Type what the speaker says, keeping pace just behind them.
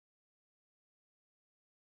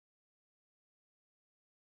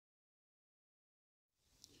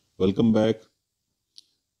Welcome back.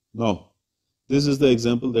 Now, this is the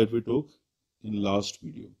example that we took in last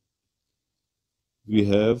video. We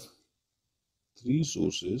have three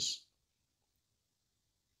sources,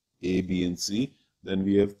 A, B, and C. Then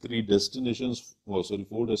we have four destinations,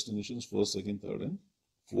 first, second, third, and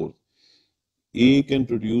fourth. A can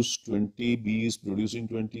produce 20, B is producing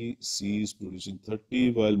 20, C is producing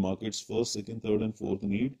 30, while markets first, second, third, and fourth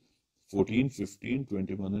need 14, 15,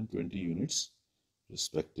 21, and 20 units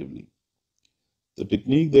respectively. The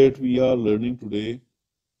technique that we are learning today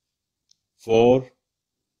for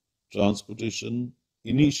transportation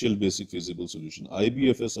initial basic feasible solution,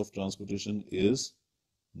 IBFS of transportation, is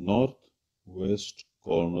northwest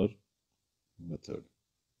corner method.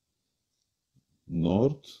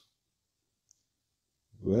 Northwest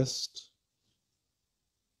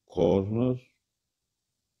corner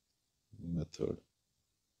method.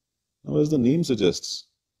 Now, as the name suggests,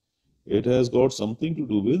 it has got something to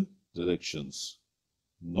do with directions,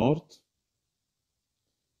 north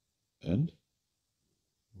and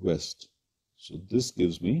west. So this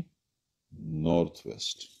gives me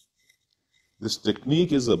northwest. This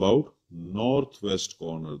technique is about northwest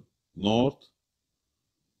corner, northwest.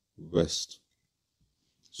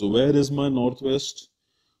 So where is my northwest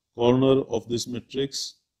corner of this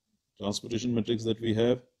matrix, transportation matrix that we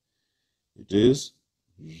have? It is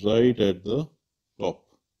right at the top.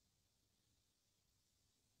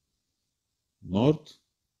 North,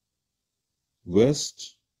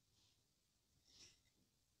 west,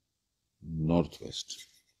 northwest.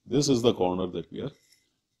 This is the corner that we are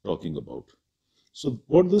talking about. So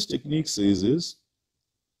what this technique says is,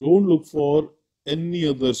 don't look for any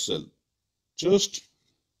other cell. Just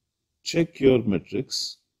check your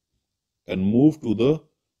matrix and move to the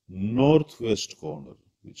northwest corner,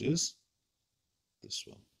 which is this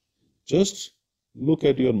one. Just look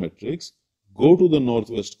at your matrix, go to the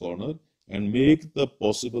northwest corner and make the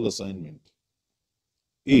possible assignment.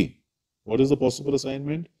 A. What is the possible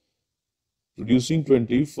assignment? Producing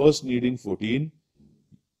 20, first needing 14.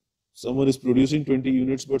 Someone is producing 20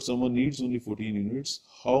 units, but someone needs only 14 units.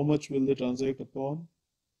 How much will they transact upon?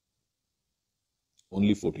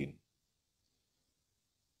 Only 14.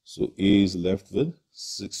 So A is left with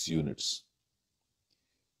 6 units.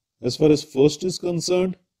 As far as first is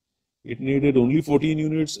concerned, it needed only 14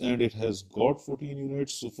 units and it has got 14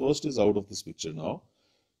 units. So first is out of this picture now.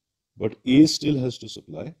 But A still has to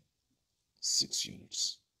supply 6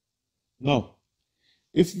 units. Now,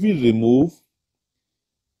 if we remove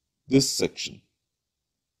this section,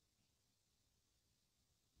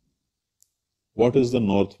 what is the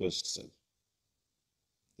northwest cell?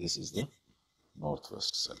 This is the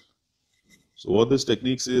northwest cell. So what this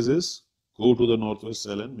technique says is, go to the northwest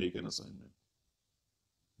cell and make an assignment.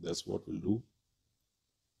 That's what we'll do.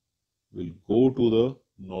 We'll go to the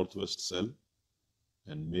northwest cell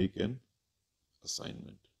and make an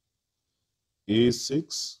assignment.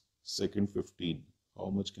 A6, second 15. How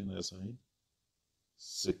much can I assign?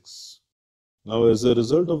 6. Now, as a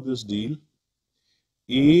result of this deal,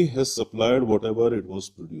 A has supplied whatever it was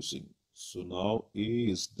producing. So now A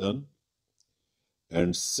is done.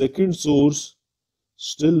 And second source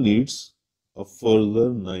still needs a further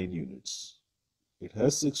 9 units. It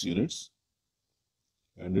has 6 units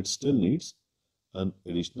and it still needs an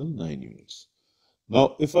additional 9 units.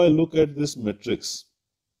 Now, if I look at this matrix,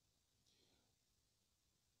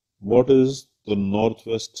 what is the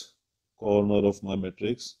northwest corner of my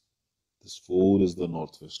matrix? This 4 is the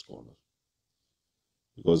northwest corner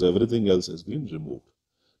because everything else has been removed.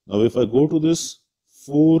 Now, if I go to this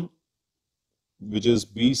 4, which is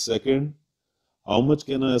B second, how much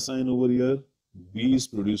can I assign over here? B is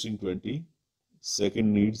producing 20.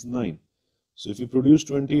 Second needs 9. So if you produce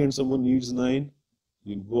 20 and someone needs 9,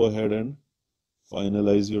 you go ahead and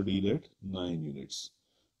finalize your deal at 9 units.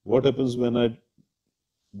 What happens when I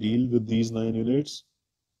deal with these 9 units?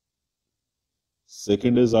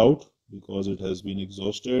 Second is out because it has been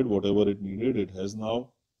exhausted. Whatever it needed, it has now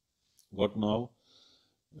got now.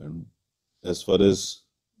 And as far as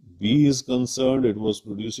B is concerned, it was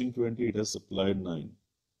producing 20, it has supplied 9.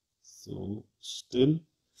 So still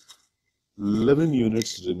 11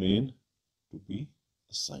 units remain to be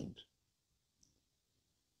assigned.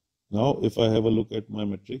 Now, if I have a look at my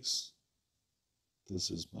matrix, this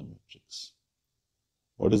is my matrix.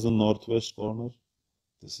 What is the northwest corner?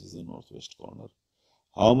 This is the northwest corner.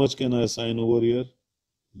 How much can I assign over here?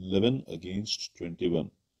 11 against 21.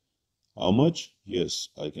 How much? Yes,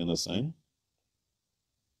 I can assign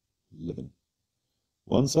 11.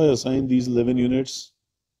 Once I assign these 11 units,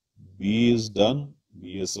 B is done.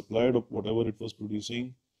 B has supplied of whatever it was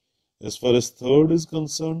producing. As far as third is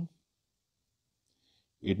concerned,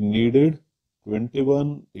 It needed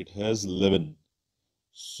 21, it has 11.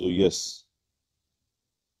 So yes,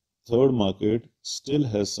 third market still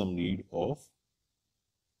has some need of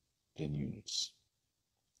 10 units.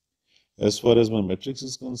 As far as my matrix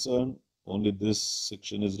is concerned, only this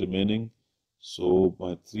section is remaining. So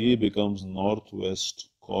my 3 becomes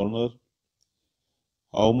northwest corner.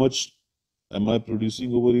 How much am I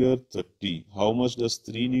producing over here? 30. How much does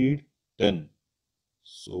 3 need? 10.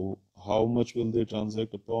 So how much will they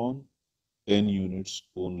transact upon? 10 units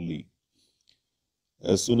only.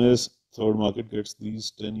 As soon as third market gets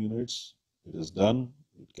these 10 units, it is done.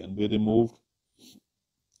 It can be removed.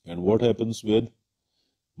 And what happens with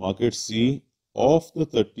market C? Of the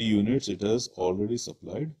 30 units, it has already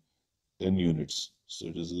supplied 10 units. So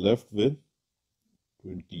it is left with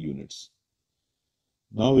 20 units.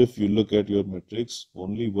 Now if you look at your matrix,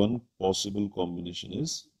 only one possible combination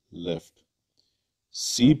is left.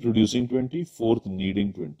 C producing 20, fourth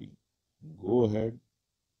needing 20. Go ahead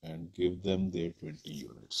and give them their 20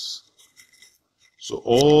 units. So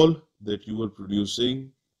all that you were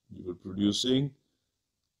producing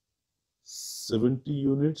 70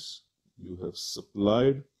 units. You have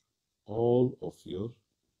supplied all of your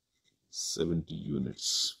 70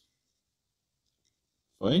 units.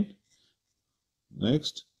 Fine.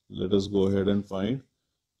 Next, let us go ahead and find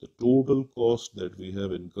the total cost that we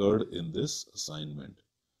have incurred in this assignment.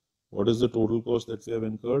 What is the total cost that we have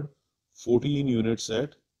incurred? 14 units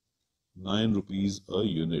at 9 rupees a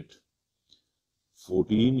unit.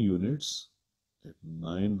 14 units at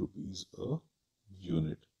 9 rupees a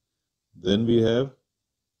unit. Then we have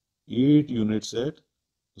 6 units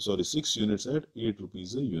at 8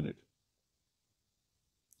 rupees a unit.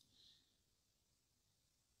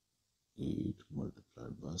 8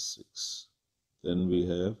 multiplied by 6. Then we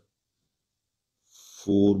have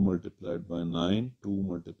 4 multiplied by 9, 2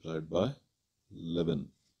 multiplied by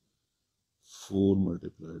 11. 4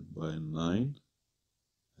 multiplied by 9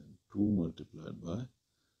 and 2 multiplied by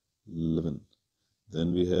 11.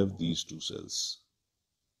 Then we have these two cells,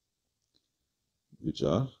 which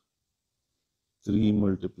are 3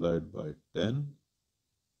 multiplied by 10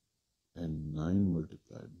 and 9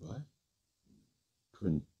 multiplied by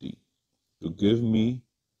 20 to give me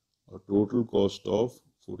a total cost of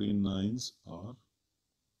 14 nines are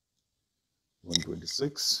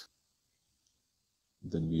 126.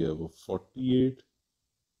 Then we have a 48,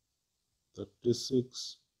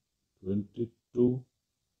 36, 22,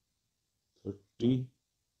 30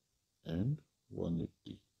 and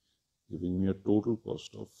 180, giving me a total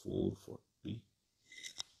cost of 442.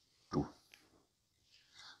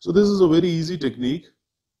 So this is a very easy technique.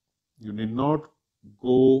 You need not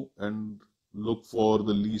go and look for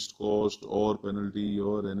the least cost or penalty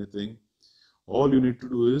or anything. All you need to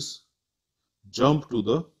do is jump to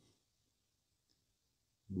the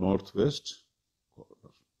northwest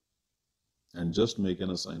corner and just make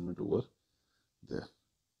an assignment over there.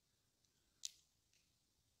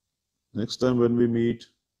 Next time when we meet,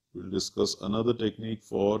 we'll discuss another technique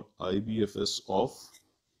for IBFS of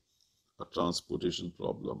a transportation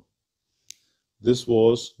problem. This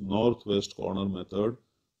was northwest corner method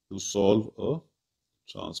to solve a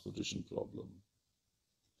transportation problem.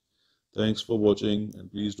 Thanks for watching,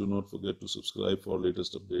 and please do not forget to subscribe for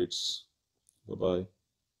latest updates. Bye-bye.